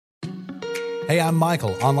Hey, I'm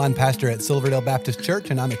Michael, online pastor at Silverdale Baptist Church,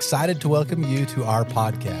 and I'm excited to welcome you to our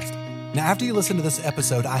podcast. Now, after you listen to this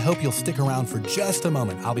episode, I hope you'll stick around for just a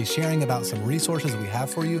moment. I'll be sharing about some resources we have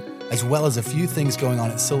for you, as well as a few things going on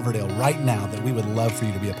at Silverdale right now that we would love for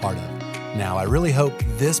you to be a part of. Now, I really hope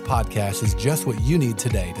this podcast is just what you need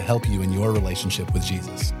today to help you in your relationship with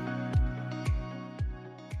Jesus.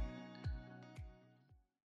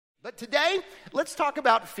 But today, let's talk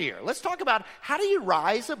about fear. Let's talk about how do you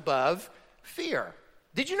rise above fear.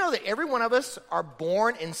 Did you know that every one of us are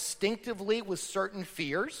born instinctively with certain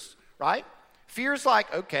fears, right? Fears like,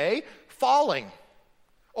 falling,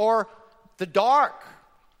 or the dark,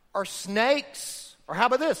 or snakes, or how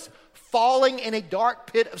about this? Falling in a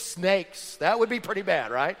dark pit of snakes. That would be pretty bad,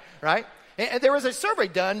 right? And there was a survey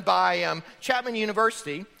done by Chapman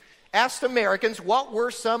University, asked Americans what were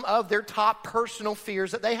some of their top personal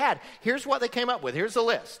fears that they had. Here's what they came up with. Here's the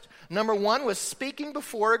list. Number one was speaking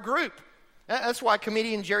before a group. That's why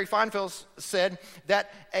comedian Jerry Feinfeld said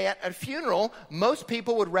that at a funeral, most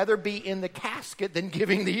people would rather be in the casket than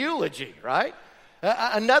giving the eulogy, right?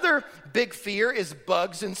 Another big fear is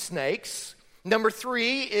bugs and snakes. Number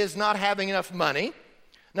three is not having enough money.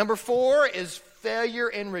 Number four is failure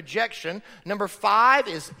and rejection. Number five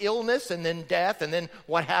is illness and then death, and then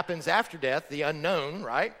what happens after death, the unknown,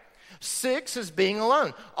 right? 6 is being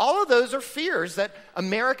alone. All of those are fears that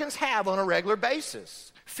Americans have on a regular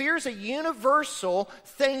basis. Fear is a universal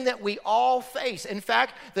thing that we all face. In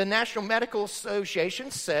fact, the National Medical Association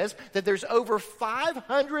says that there's over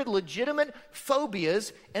 500 legitimate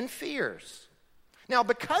phobias and fears. Now,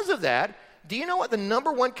 because of that, do you know what the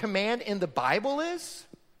number one command in the Bible is?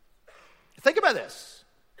 Think about this.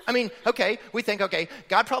 We think,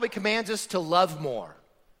 God probably commands us to love more,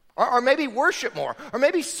 or maybe worship more, or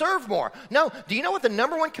maybe serve more. No, do you know what the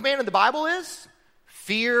number one command in the Bible is?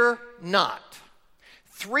 Fear not.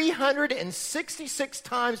 366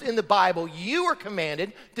 times in the Bible, you are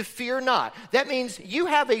commanded to fear not. That means you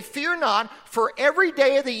have a fear not for every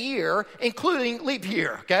day of the year, including leap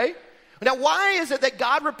year, okay? Now, why is it that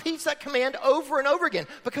God repeats that command over and over again?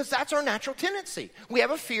 Because that's our natural tendency. We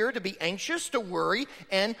have a fear to be anxious, to worry,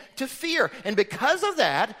 and to fear. And because of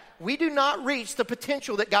that, we do not reach the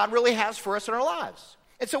potential that God really has for us in our lives.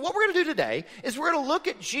 And so what we're going to do today is we're going to look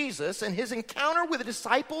at Jesus and his encounter with the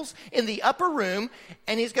disciples in the upper room,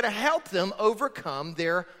 and he's going to help them overcome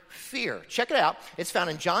their fear. Check it out. It's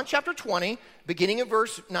found in John chapter 20, beginning in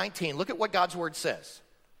verse 19. Look at what God's word says.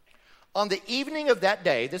 On the evening of that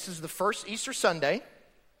day, this is the first Easter Sunday,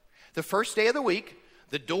 the first day of the week,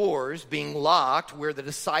 the doors being locked where the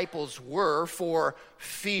disciples were for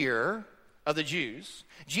fear of the Jews,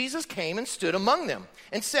 Jesus came and stood among them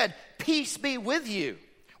and said, "Peace be with you."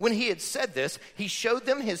 When he had said this, he showed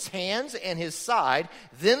them his hands and his side.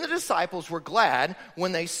 Then the disciples were glad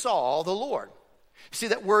when they saw the Lord. See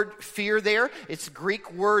that word fear there? It's a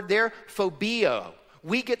Greek word there, phobia.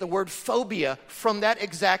 We get the word phobia from that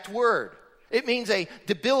exact word. It means a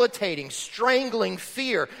debilitating, strangling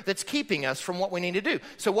fear that's keeping us from what we need to do.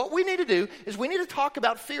 So what we need to do is we need to talk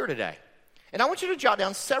about fear today. And I want you to jot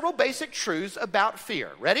down several basic truths about fear.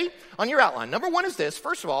 Ready? On your outline. Number one is this.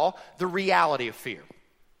 First of all, the reality of fear.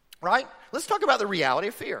 Right? Let's talk about the reality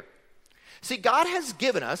of fear. See, God has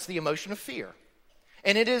given us the emotion of fear.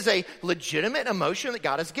 And it is a legitimate emotion that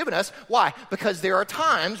God has given us. Why? Because there are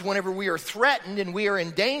times whenever we are threatened and we are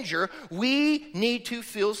in danger, we need to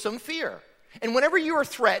feel some fear. And whenever you are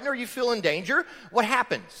threatened or you feel in danger, what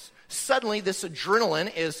happens? Suddenly this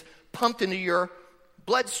adrenaline is pumped into your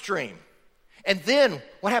bloodstream. And then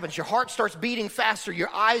what happens? Your heart starts beating faster,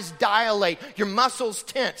 your eyes dilate, your muscles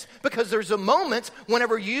tense, because there's a moment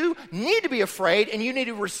whenever you need to be afraid and you need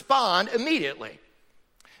to respond immediately.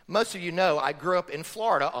 Most of you know I grew up in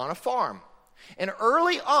Florida on a farm. And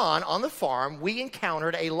early on the farm, we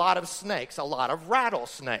encountered a lot of snakes, a lot of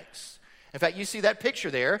rattlesnakes. In fact, you see that picture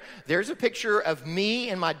there. There's a picture of me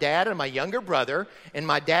and my dad and my younger brother, and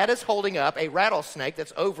my dad is holding up a rattlesnake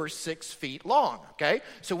that's over 6 feet long, okay?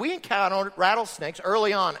 So we encountered rattlesnakes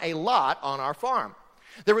early on a lot on our farm.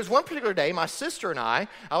 There was one particular day, my sister and I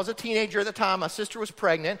was a teenager at the time, my sister was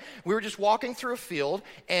pregnant, we were just walking through a field,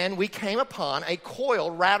 and we came upon a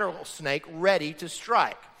coiled rattlesnake ready to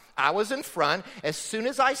strike. I was in front. As soon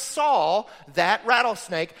as I saw that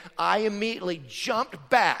rattlesnake, I immediately jumped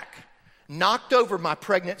back, knocked over my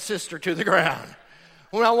pregnant sister to the ground.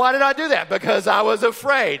 Well, now, why did I do that? Because I was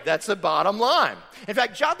afraid. That's the bottom line. In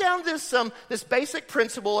fact, jot down this basic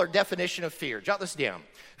principle or definition of fear. Jot this down.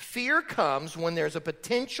 Fear comes when there's a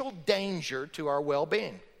potential danger to our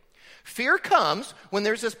well-being. Fear comes when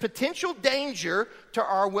there's this potential danger to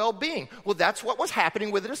our well-being. Well, that's what was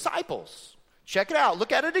happening with the disciples. Check it out.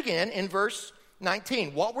 Look at it again in verse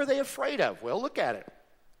 19. What were they afraid of? Well, look at it.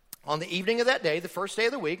 On the evening of that day, the first day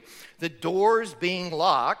of the week, the doors being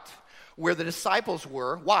locked where the disciples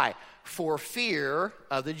were. Why? For fear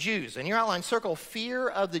of the Jews. In your outline, circle fear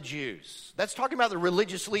of the Jews. That's talking about the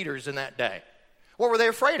religious leaders in that day. What were they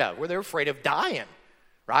afraid of? Were they afraid of dying,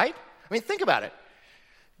 right? I mean, think about it.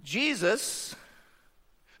 Jesus,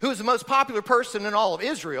 who was the most popular person in all of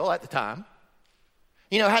Israel at the time,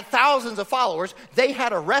 had thousands of followers. They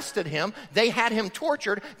had arrested him. They had him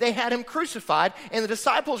tortured. They had him crucified. And the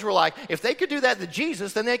disciples were like, if they could do that to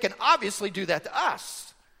Jesus, then they can obviously do that to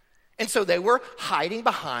us. And so they were hiding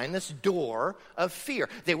behind this door of fear.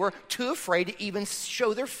 They were too afraid to even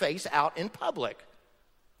show their face out in public.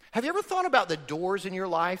 Have you ever thought about the doors in your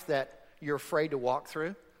life that you're afraid to walk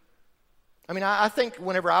through? I mean, I think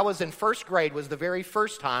whenever I was in first grade was the very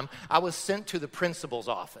first time I was sent to the principal's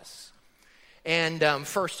office. And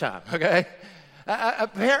first time, okay?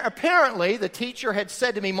 Apparently, the teacher had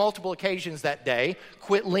said to me multiple occasions that day,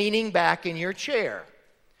 quit leaning back in your chair.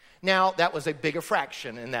 Now, that was a big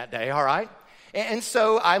infraction in that day, all right? And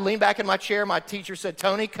so I leaned back in my chair. My teacher said,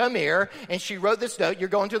 Tony, come here. And she wrote this note. You're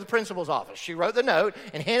going to the principal's office. She wrote the note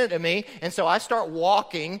and handed it to me. And so I start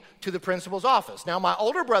walking to the principal's office. Now, my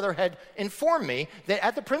older brother had informed me that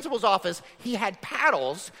at the principal's office, he had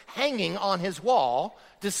paddles hanging on his wall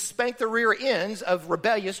to spank the rear ends of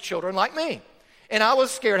rebellious children like me. And I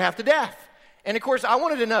was scared half to death. And of course, I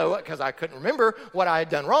wanted to know, because I couldn't remember what I had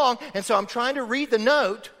done wrong. And so I'm trying to read the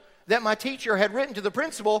note that my teacher had written to the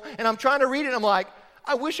principal, and I'm trying to read it, and I'm like,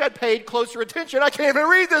 I wish I'd paid closer attention. I can't even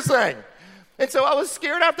read this thing. And so I was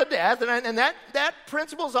scared half to death, and that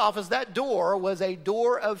principal's office, that door was a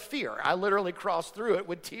door of fear. I literally crossed through it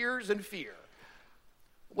with tears and fear.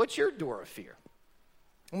 What's your door of fear?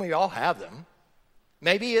 We all have them.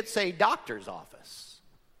 Maybe it's a doctor's office.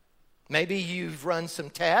 Maybe you've run some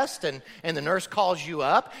tests and the nurse calls you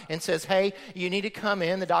up and says, hey, you need to come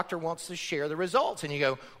in. The doctor wants to share the results. And you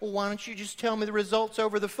go, well, why don't you just tell me the results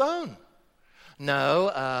over the phone?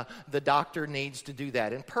 No, the doctor needs to do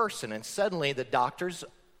that in person. And suddenly the doctor's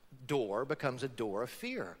door becomes a door of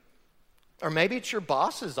fear. Or maybe it's your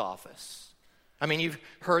boss's office. I mean, you've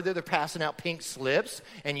heard that they're passing out pink slips,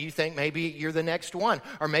 and you think maybe you're the next one.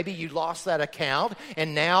 Or maybe you lost that account,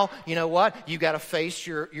 and now, you know what? You got to face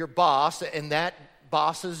your boss, and that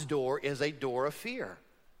boss's door is a door of fear.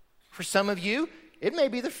 For some of you, it may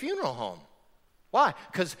be the funeral home. Why?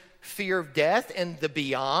 Because fear of death and the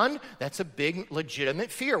beyond, that's a big legitimate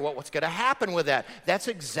fear. What's going to happen with that? That's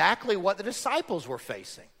exactly what the disciples were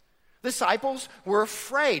facing. Disciples were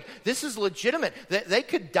afraid. This is legitimate. They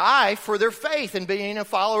could die for their faith in being a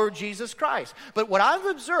follower of Jesus Christ. But what I've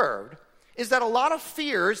observed is that a lot of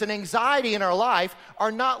fears and anxiety in our life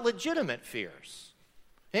are not legitimate fears.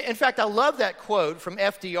 In fact, I love that quote from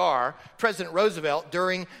FDR, President Roosevelt,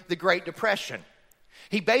 during the Great Depression.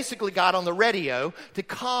 He basically got on the radio to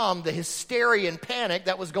calm the hysteria and panic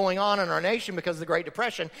that was going on in our nation because of the Great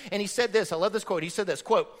Depression. And he said this, I love this quote. He said this,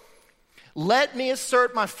 quote, let me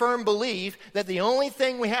assert my firm belief that the only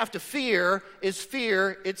thing we have to fear is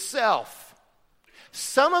fear itself.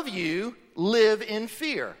 Some of you live in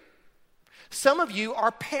fear. Some of you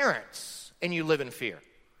are parents and you live in fear.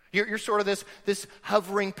 You're sort of this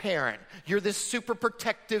hovering parent. You're this super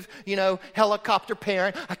protective, helicopter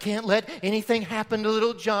parent. I can't let anything happen to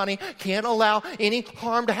little Johnny. Can't allow any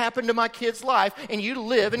harm to happen to my kid's life. And you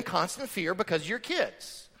live in constant fear because you're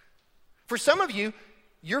kids. For some of you,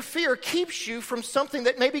 your fear keeps you from something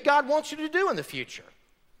that maybe God wants you to do in the future.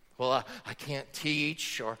 Well, I can't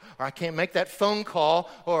teach, or I can't make that phone call,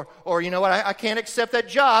 or you know what, I can't accept that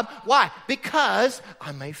job. Why? Because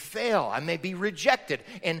I may fail, I may be rejected,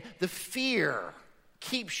 and the fear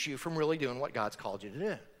keeps you from really doing what God's called you to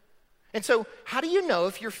do. And so, how do you know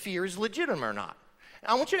if your fear is legitimate or not?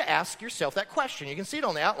 I want you to ask yourself that question. You can see it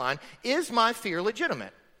on the outline. Is my fear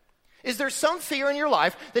legitimate? Is there some fear in your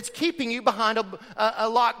life that's keeping you behind a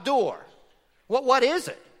locked door? What is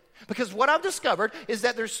it? Because what I've discovered is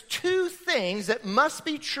that there's two things that must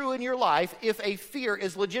be true in your life if a fear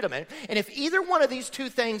is legitimate. And if either one of these two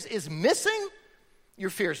things is missing, your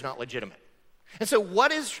fear is not legitimate. And so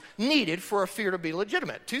what is needed for a fear to be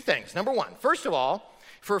legitimate? Two things. Number one, first of all,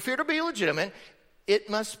 for a fear to be legitimate, it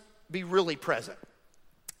must be really present.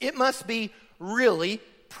 It must be really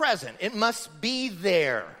present. It must be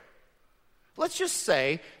there. Let's just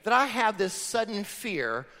say that I have this sudden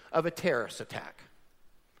fear of a terrorist attack.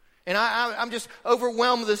 And I'm just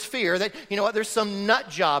overwhelmed with this fear that, there's some nut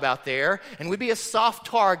job out there and we'd be a soft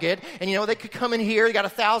target and, they could come in here, they got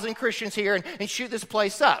 1,000 Christians here and shoot this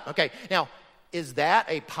place up. Okay, now, is that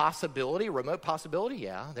a possibility, a remote possibility?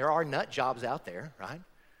 Yeah, there are nut jobs out there, right?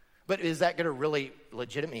 But is that going to really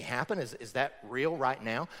legitimately happen? Is that real right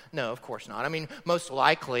now? No, of course not. I mean, most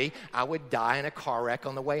likely I would die in a car wreck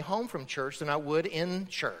on the way home from church than I would in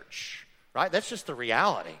church, right? That's just the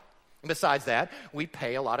reality. And besides that, we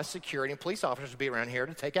pay a lot of security and police officers to be around here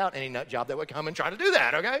to take out any nut job that would come and try to do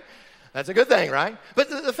that, okay? That's a good thing, right? But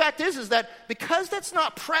the fact is that because that's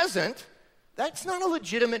not present, that's not a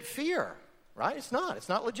legitimate fear, right? It's not. It's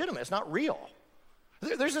not legitimate. It's not real.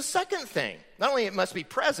 There's a second thing. Not only it must be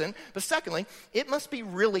present, but secondly, it must be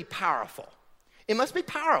really powerful. It must be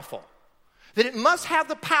powerful. That it must have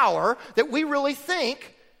the power that we really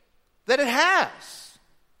think that it has.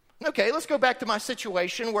 Okay, let's go back to my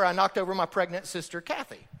situation where I knocked over my pregnant sister,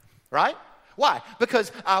 Kathy, right? Why?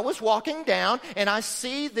 Because I was walking down and I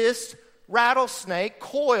see this rattlesnake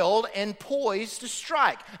coiled and poised to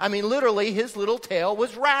strike. I mean, literally, his little tail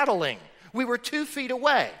was rattling. We were 2 feet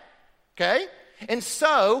away, okay? And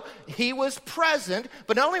so he was present,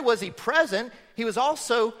 but not only was he present, he was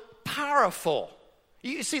also powerful.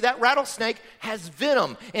 You see, that rattlesnake has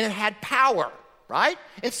venom and it had power, right?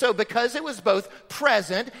 And so because it was both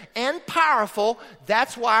present and powerful,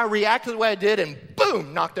 that's why I reacted the way I did and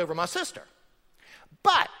boom, knocked over my sister.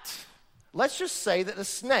 But let's just say that the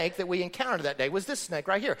snake that we encountered that day was this snake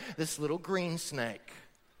right here, this little green snake.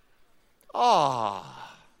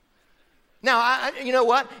 Now, you know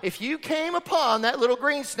what? If you came upon that little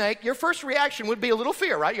green snake, your first reaction would be a little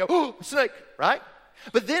fear, right? You go, oh, snake, right?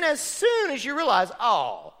 But then as soon as you realize,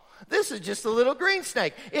 oh, this is just a little green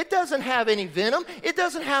snake. It doesn't have any venom. It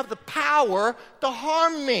doesn't have the power to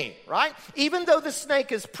harm me, right? Even though the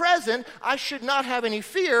snake is present, I should not have any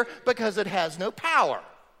fear because it has no power.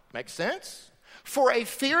 Make sense? For a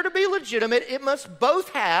fear to be legitimate, it must both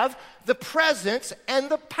have the presence and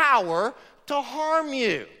the power to harm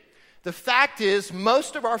you. The fact is,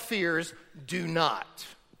 most of our fears do not.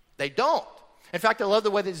 They don't. In fact, I love the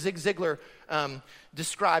way that Zig Ziglar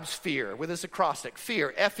describes fear with this acrostic.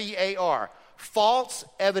 Fear, F-E-A-R, false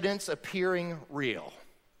evidence appearing real.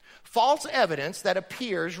 False evidence that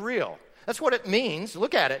appears real. That's what it means.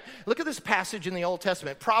 Look at it. Look at this passage in the Old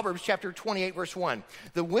Testament. Proverbs chapter 28, verse 1.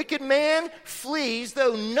 The wicked man flees,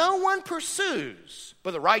 though no one pursues, but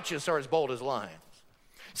the righteous are as bold as lions.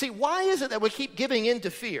 See, why is it that we keep giving in to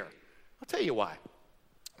fear? I'll tell you why.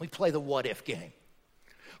 We play the what-if game.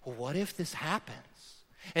 Well, what if this happens?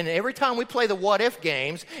 And every time we play the what-if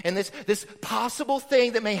games and this possible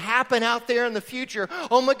thing that may happen out there in the future,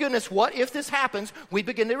 oh my goodness, what if this happens? We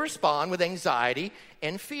begin to respond with anxiety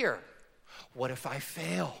and fear. What if I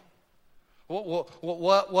fail?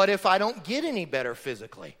 What if I don't get any better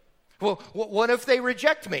physically? Well, what if they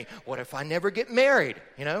reject me? What if I never get married?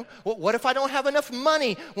 You know, what if I don't have enough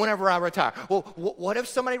money whenever I retire? Well, what if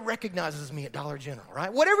somebody recognizes me at Dollar General,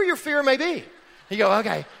 right? Whatever your fear may be. You go,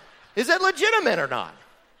 okay, is that legitimate or not?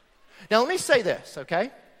 Now, let me say this, okay?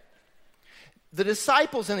 The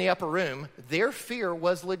disciples in the upper room, their fear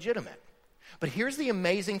was legitimate. But here's the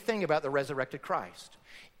amazing thing about the resurrected Christ.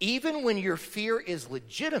 Even when your fear is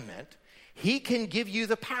legitimate, he can give you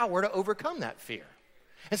the power to overcome that fear.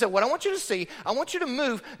 And so what I want you to see, I want you to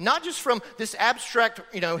move not just from this abstract,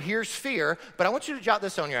 here's fear, but I want you to jot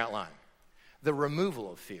this on your outline. The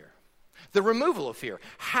removal of fear. The removal of fear.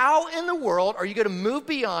 How in the world are you going to move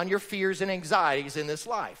beyond your fears and anxieties in this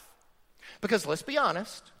life? Because let's be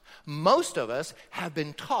honest, most of us have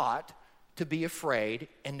been taught to be afraid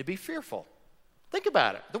and to be fearful. Think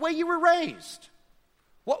about it, the way you were raised.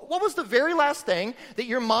 What was the very last thing that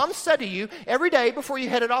your mom said to you every day before you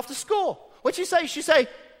headed off to school? What'd she say? She'd say,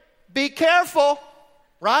 be careful,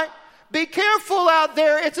 right? Be careful out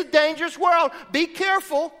there. It's a dangerous world. Be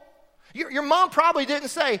careful. Your mom probably didn't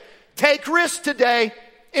say, take risks today,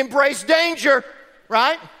 embrace danger,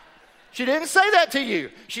 right? She didn't say that to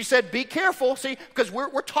you. She said, be careful, see, because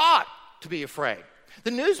we're taught to be afraid.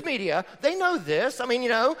 The news media, they know this. I mean,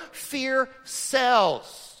 fear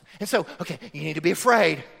sells. And so, okay, you need to be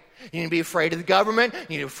afraid. You need to be afraid of the government. You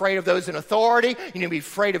need to be afraid of those in authority. You need to be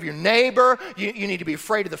afraid of your neighbor. You need to be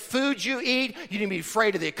afraid of the food you eat. You need to be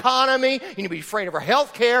afraid of the economy. You need to be afraid of our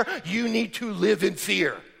health care. You need to live in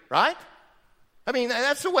fear, right? I mean,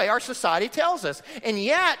 that's the way our society tells us. And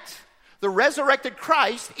yet, the resurrected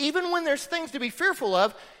Christ, even when there's things to be fearful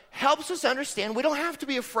of, helps us understand we don't have to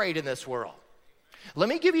be afraid in this world. Let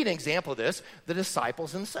me give you an example of this, the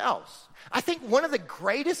disciples themselves. I think one of the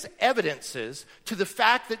greatest evidences to the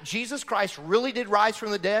fact that Jesus Christ really did rise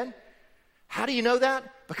from the dead, how do you know that?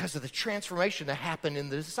 Because of the transformation that happened in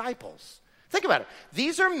the disciples. Think about it.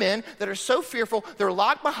 These are men that are so fearful, they're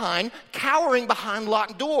locked behind, cowering behind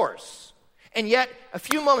locked doors. And yet, a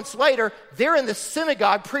few moments later, they're in the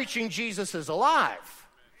synagogue preaching Jesus is alive.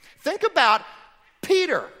 Think about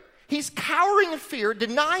Peter. He's cowering in fear,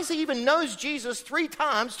 denies he even knows Jesus 3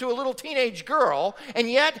 times to a little teenage girl, and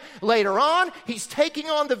yet later on, he's taking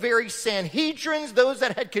on the very Sanhedrins, those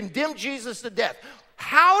that had condemned Jesus to death.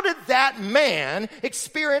 How did that man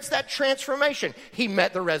experience that transformation? He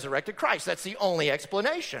met the resurrected Christ. That's the only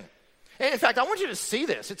explanation. And in fact, I want you to see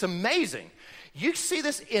this. It's amazing. You see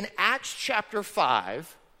this in Acts chapter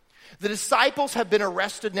 5. The disciples have been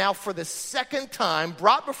arrested now for the second time,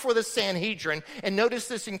 brought before the Sanhedrin, and notice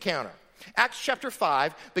this encounter. Acts chapter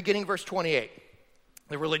 5, beginning verse 28.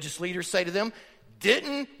 The religious leaders say to them,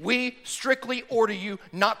 "Didn't we strictly order you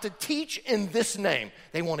not to teach in this name?"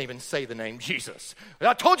 They won't even say the name Jesus.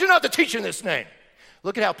 "I told you not to teach in this name."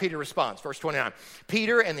 Look at how Peter responds, verse 29.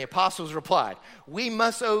 Peter and the apostles replied, "We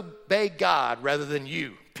must obey God rather than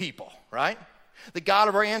you people," right? The God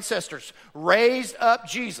of our ancestors raised up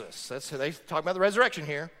Jesus. That's they talk about the resurrection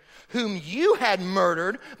here. "Whom you had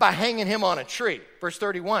murdered by hanging him on a tree." Verse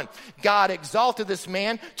 31. "God exalted this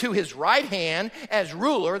man to his right hand as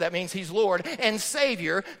ruler," that means he's Lord, "and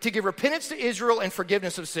Savior, to give repentance to Israel and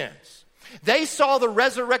forgiveness of sins." They saw the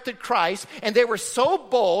resurrected Christ, and they were so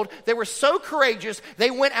bold, they were so courageous, they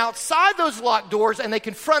went outside those locked doors and they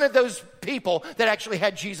confronted those people that actually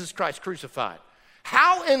had Jesus Christ crucified.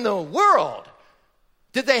 How in the world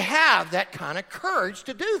did they have that kind of courage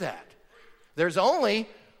to do that? There's only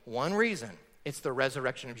one reason. It's the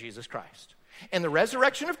resurrection of Jesus Christ. And the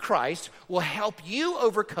resurrection of Christ will help you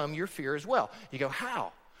overcome your fear as well. You go,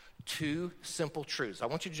 how? 2 simple truths. I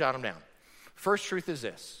want you to jot them down. First truth is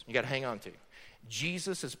this. You got to hang on to.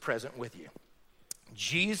 Jesus is present with you.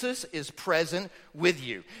 Jesus is present with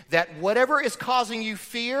you. That whatever is causing you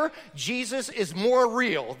fear, Jesus is more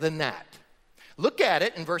real than that. Look at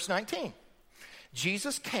it in verse 19.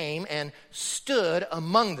 Jesus came and stood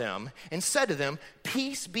among them and said to them,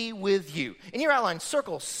 "Peace be with you." In your outline,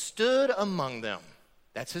 circle, stood among them.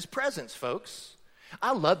 That's his presence, folks.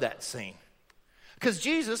 I love that scene. Because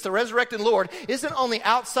Jesus, the resurrected Lord, isn't on the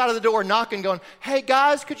outside of the door knocking going, "Hey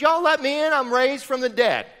guys, could y'all let me in? I'm raised from the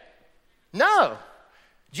dead." No.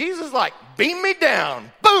 Jesus is like, "Beam me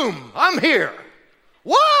down. Boom, I'm here."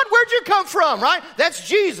 What? Where'd you come from, right? That's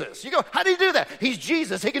Jesus. You go, how do you do that? He's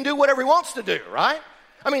Jesus. He can do whatever he wants to do, right?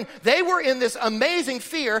 I mean, they were in this amazing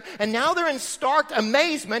fear, and now they're in stark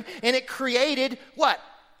amazement, and it created what?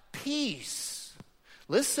 Peace.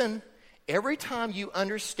 Listen, every time you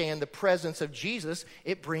understand the presence of Jesus,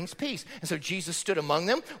 it brings peace. And so Jesus stood among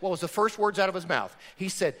them. What was the first words out of his mouth? He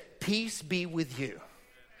said, "Peace be with you."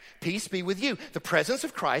 Peace be with you. The presence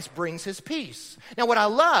of Christ brings his peace. Now, what I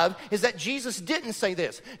love is that Jesus didn't say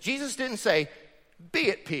this. Jesus didn't say,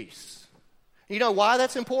 "Be at peace." You know why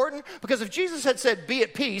that's important? Because if Jesus had said, "Be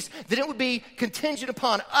at peace," then it would be contingent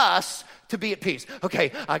upon us to be at peace.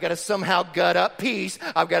 Okay, I got to somehow gut up peace.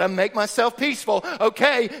 I've got to make myself peaceful.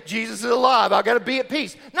 Okay, Jesus is alive. I've got to be at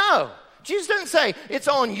peace. No. Jesus didn't say, it's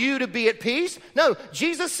on you to be at peace. No,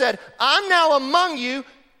 Jesus said, "I'm now among you.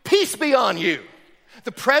 Peace be on you."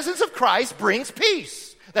 The presence of Christ brings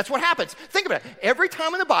peace. That's what happens. Think about it. Every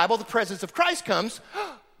time in the Bible the presence of Christ comes,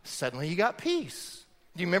 suddenly you got peace.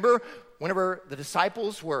 Do you remember whenever the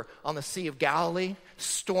disciples were on the Sea of Galilee?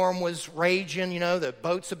 Storm was raging, the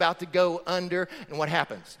boat's about to go under. And what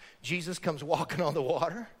happens? Jesus comes walking on the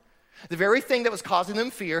water. The very thing that was causing them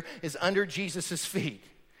fear is under Jesus' feet.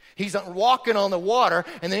 He's walking on the water,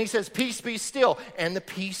 and then he says, "Peace be still." And the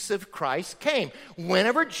peace of Christ came.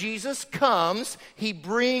 Whenever Jesus comes, he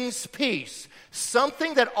brings peace.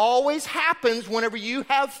 Something that always happens whenever you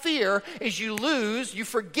have fear is you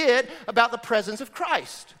forget about the presence of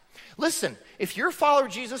Christ. Listen, if you're a follower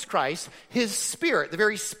of Jesus Christ, his Spirit, the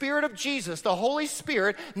very Spirit of Jesus, the Holy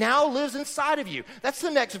Spirit, now lives inside of you. That's the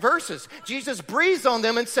next verses. Jesus breathes on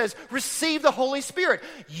them and says, "Receive the Holy Spirit."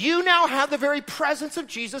 You now have the very presence of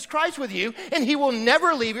Jesus Christ with you, and he will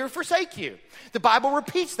never leave you or forsake you. The Bible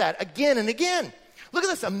repeats that again and again. Look at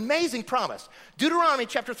this amazing promise. Deuteronomy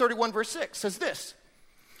chapter 31, verse 6 says this,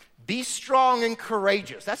 "Be strong and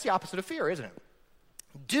courageous." That's the opposite of fear, isn't it?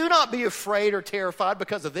 "Do not be afraid or terrified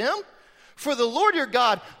because of them, for the Lord your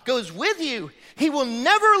God goes with you. He will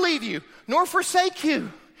never leave you nor forsake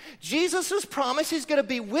you." Jesus' promise, he's going to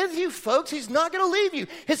be with you, folks. He's not going to leave you.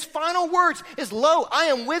 His final words is, "Lo, I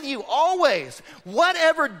am with you always."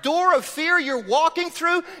 Whatever door of fear you're walking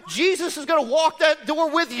through, Jesus is going to walk that door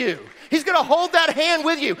with you. He's going to hold that hand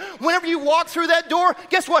with you. Whenever you walk through that door,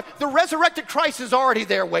 guess what? The resurrected Christ is already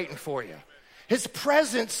there waiting for you. His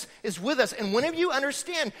presence is with us. And whenever you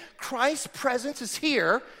understand Christ's presence is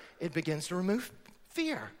here, it begins to remove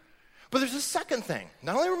fear. But there's a second thing.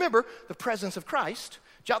 Not only remember the presence of Christ,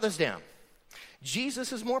 jot this down.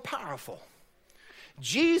 Jesus is more powerful.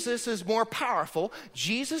 Jesus is more powerful.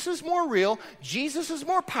 Jesus is more real. Jesus is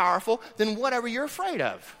more powerful than whatever you're afraid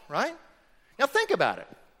of, right? Now think about it.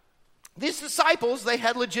 These disciples, they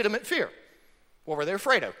had legitimate fear. What were they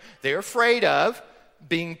afraid of? They're afraid of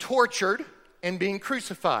being tortured and being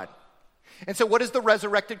crucified. And so what does the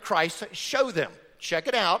resurrected Christ show them? Check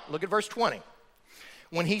it out. Look at verse 20.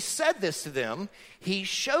 When he said this to them, he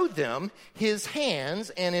showed them his hands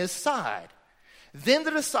and his side. Then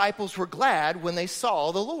the disciples were glad when they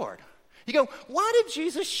saw the Lord. You go, why did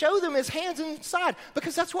Jesus show them his hands and side?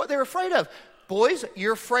 Because that's what they're afraid of. Boys,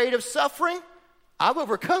 you're afraid of suffering? I've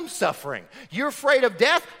overcome suffering. You're afraid of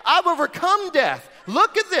death? I've overcome death.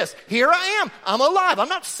 Look at this. Here I am. I'm alive. I'm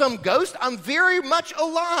not some ghost. I'm very much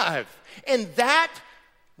alive. And that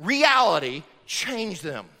reality changed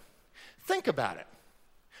them. Think about it.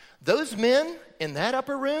 Those men in that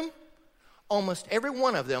upper room, almost every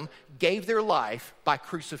one of them gave their life by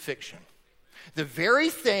crucifixion. The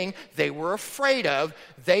very thing they were afraid of,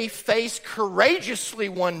 they faced courageously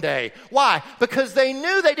one day. Why? Because they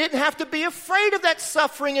knew they didn't have to be afraid of that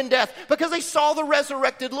suffering and death because they saw the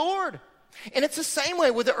resurrected Lord. And it's the same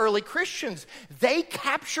way with the early Christians. They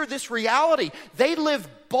captured this reality. They lived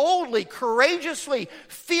boldly, courageously,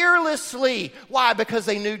 fearlessly. Why? Because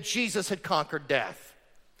they knew Jesus had conquered death.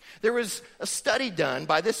 There was a study done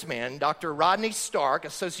by this man, Dr. Rodney Stark,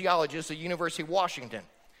 a sociologist at the University of Washington.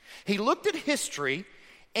 He looked at history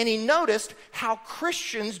and he noticed how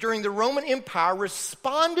Christians during the Roman Empire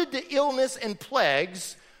responded to illness and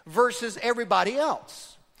plagues versus everybody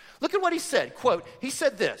else. Look at what he said. Quote, he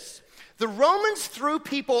said this, "The Romans threw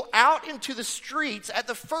people out into the streets at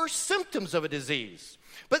the first symptoms of a disease,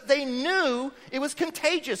 but they knew it was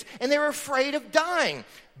contagious and they were afraid of dying.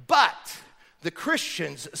 But the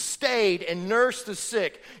Christians stayed and nursed the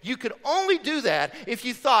sick. You could only do that if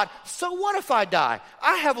you thought, so what if I die?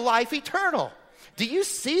 I have life eternal." Do you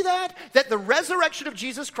see that? That the resurrection of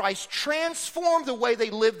Jesus Christ transformed the way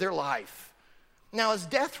they lived their life. Now, is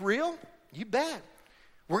death real? You bet.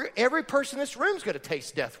 Every person in this room is going to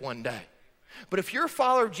taste death one day. But if you're a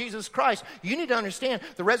follower of Jesus Christ, you need to understand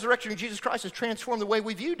the resurrection of Jesus Christ has transformed the way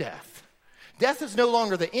we view death. Death is no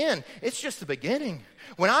longer the end. It's just the beginning.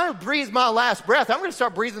 When I breathe my last breath, I'm going to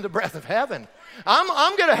start breathing the breath of heaven.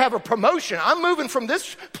 I'm going to have a promotion. I'm moving from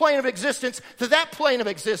this plane of existence to that plane of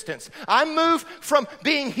existence. I move from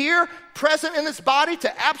being here, present in this body,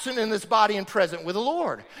 to absent in this body and present with the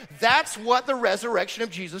Lord. That's what the resurrection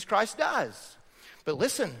of Jesus Christ does. But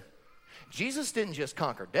listen, Jesus didn't just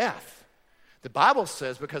conquer death. The Bible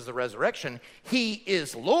says because of the resurrection, he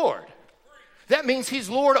is Lord. That means he's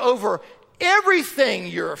Lord over everything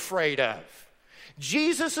you're afraid of.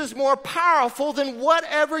 Jesus is more powerful than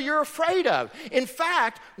whatever you're afraid of. In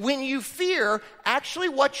fact, when you fear, actually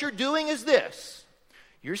what you're doing is this.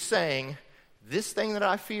 You're saying, this thing that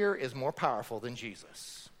I fear is more powerful than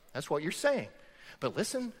Jesus. That's what you're saying. But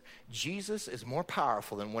listen, Jesus is more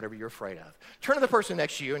powerful than whatever you're afraid of. Turn to the person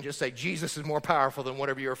next to you and just say, Jesus is more powerful than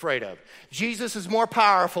whatever you're afraid of. Jesus is more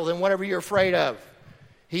powerful than whatever you're afraid of.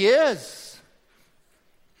 He is.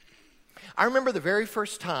 I remember the very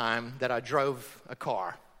first time that I drove a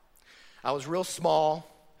car. I was real small.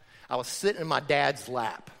 I was sitting in my dad's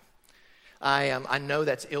lap. I know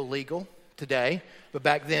that's illegal today, but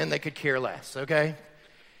back then they could care less, okay?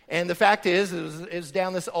 And the fact is, it was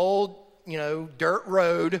down this old, dirt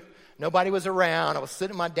road. Nobody was around. I was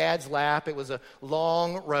sitting in my dad's lap. It was a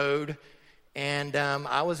long road, and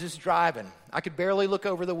I was just driving. I could barely look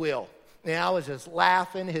over the wheel, and I was just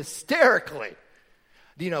laughing hysterically.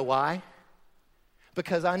 Do you know why?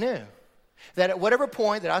 Because I knew that at whatever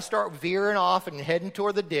point that I start veering off and heading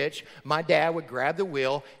toward the ditch, my dad would grab the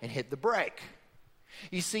wheel and hit the brake.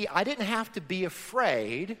 You see, I didn't have to be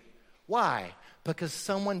afraid. Why? Because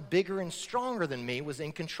someone bigger and stronger than me was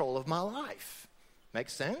in control of my life. Make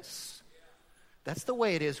sense? That's the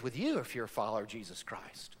way it is with you if you're a follower of Jesus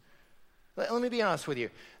Christ. Let me be honest with you.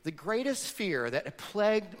 The greatest fear that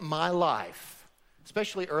plagued my life,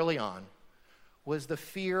 especially early on, was the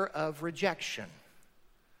fear of rejection.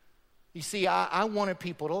 You see, I wanted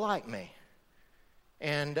people to like me.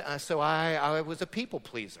 And so I was a people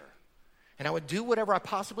pleaser. And I would do whatever I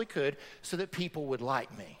possibly could so that people would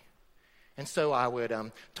like me. And so I would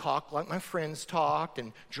talk like my friends talked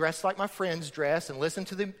and dress like my friends dressed and listen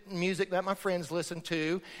to the music that my friends listened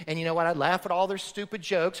to. And you know what? I'd laugh at all their stupid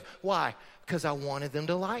jokes. Why? Because I wanted them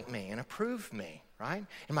to like me and approve me, right?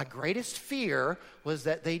 And my greatest fear was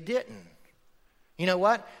that they didn't. You know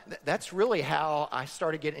what? That's really how I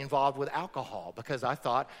started getting involved with alcohol, because I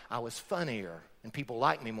thought I was funnier and people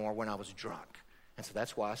liked me more when I was drunk. And so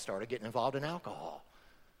that's why I started getting involved in alcohol.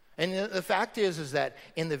 And the fact is that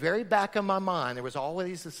in the very back of my mind, there was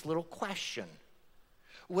always this little question.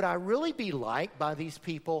 Would I really be liked by these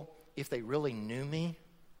people if they really knew me?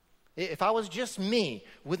 If I was just me,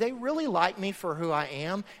 would they really like me for who I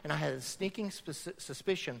am? And I had a sneaking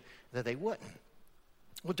suspicion that they wouldn't.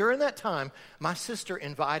 Well, during that time, my sister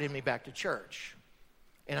invited me back to church.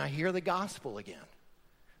 And I hear the gospel again.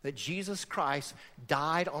 That Jesus Christ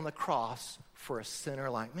died on the cross for a sinner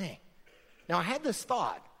like me. Now, I had this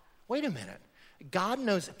thought. Wait a minute. God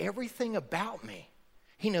knows everything about me.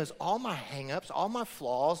 He knows all my hang-ups, all my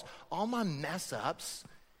flaws, all my mess-ups.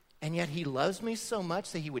 And yet he loves me so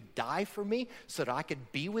much that he would die for me so that I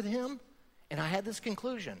could be with him. And I had this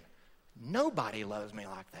conclusion. Nobody loves me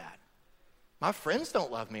like that. My friends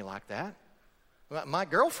don't love me like that. My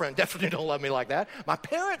girlfriend definitely don't love me like that. My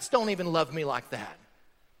parents don't even love me like that.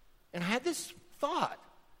 And I had this thought.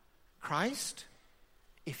 Christ,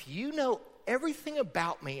 if you know everything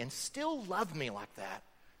about me and still love me like that,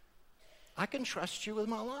 I can trust you with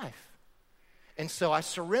my life. And so I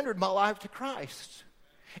surrendered my life to Christ.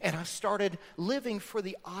 And I started living for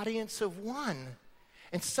the audience of one.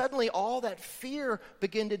 And suddenly all that fear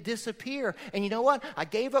began to disappear. And you know what? I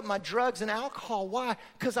gave up my drugs and alcohol. Why?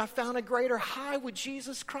 Because I found a greater high with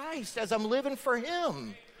Jesus Christ as I'm living for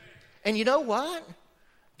him. And you know what?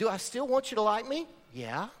 Do I still want you to like me?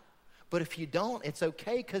 Yeah. But if you don't, it's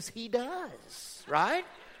okay because he does, right?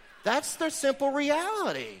 That's the simple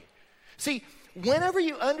reality. See, whenever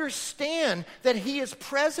you understand that he is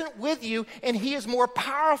present with you and he is more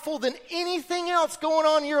powerful than anything else going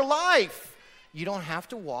on in your life, you don't have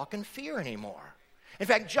to walk in fear anymore. In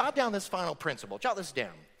fact, jot down this final principle. Jot this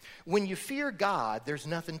down. When you fear God, there's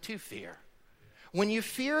nothing to fear. When you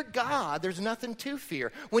fear God, there's nothing to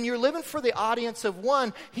fear. When you're living for the audience of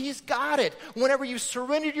one, he's got it. Whenever you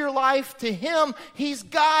surrendered your life to him, he's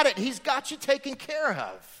got it. He's got you taken care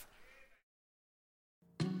of.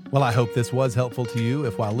 Well, I hope this was helpful to you.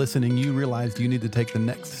 If while listening, you realized you need to take the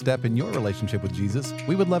next step in your relationship with Jesus,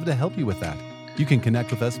 we would love to help you with that. You can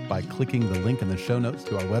connect with us by clicking the link in the show notes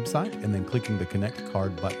to our website and then clicking the Connect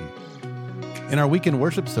Card button. In our weekend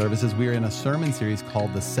worship services, we are in a sermon series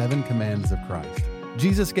called The 7 Commands of Christ.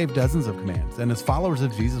 Jesus gave dozens of commands, and as followers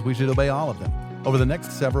of Jesus, we should obey all of them. Over the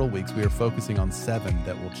next several weeks, we are focusing on 7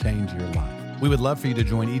 that will change your life. We would love for you to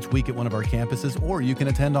join each week at one of our campuses, or you can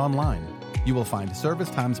attend online. You will find service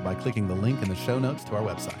times by clicking the link in the show notes to our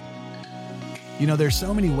website. You know, there's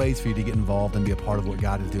so many ways for you to get involved and be a part of what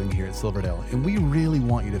God is doing here at Silverdale, and we really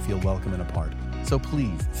want you to feel welcome and a part. So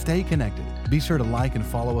please, stay connected. Be sure to like and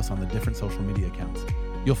follow us on the different social media accounts.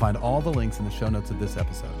 You'll find all the links in the show notes of this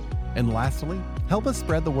episode. And lastly, help us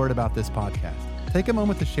spread the word about this podcast. Take a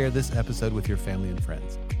moment to share this episode with your family and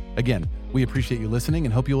friends. Again, we appreciate you listening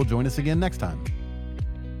and hope you will join us again next time.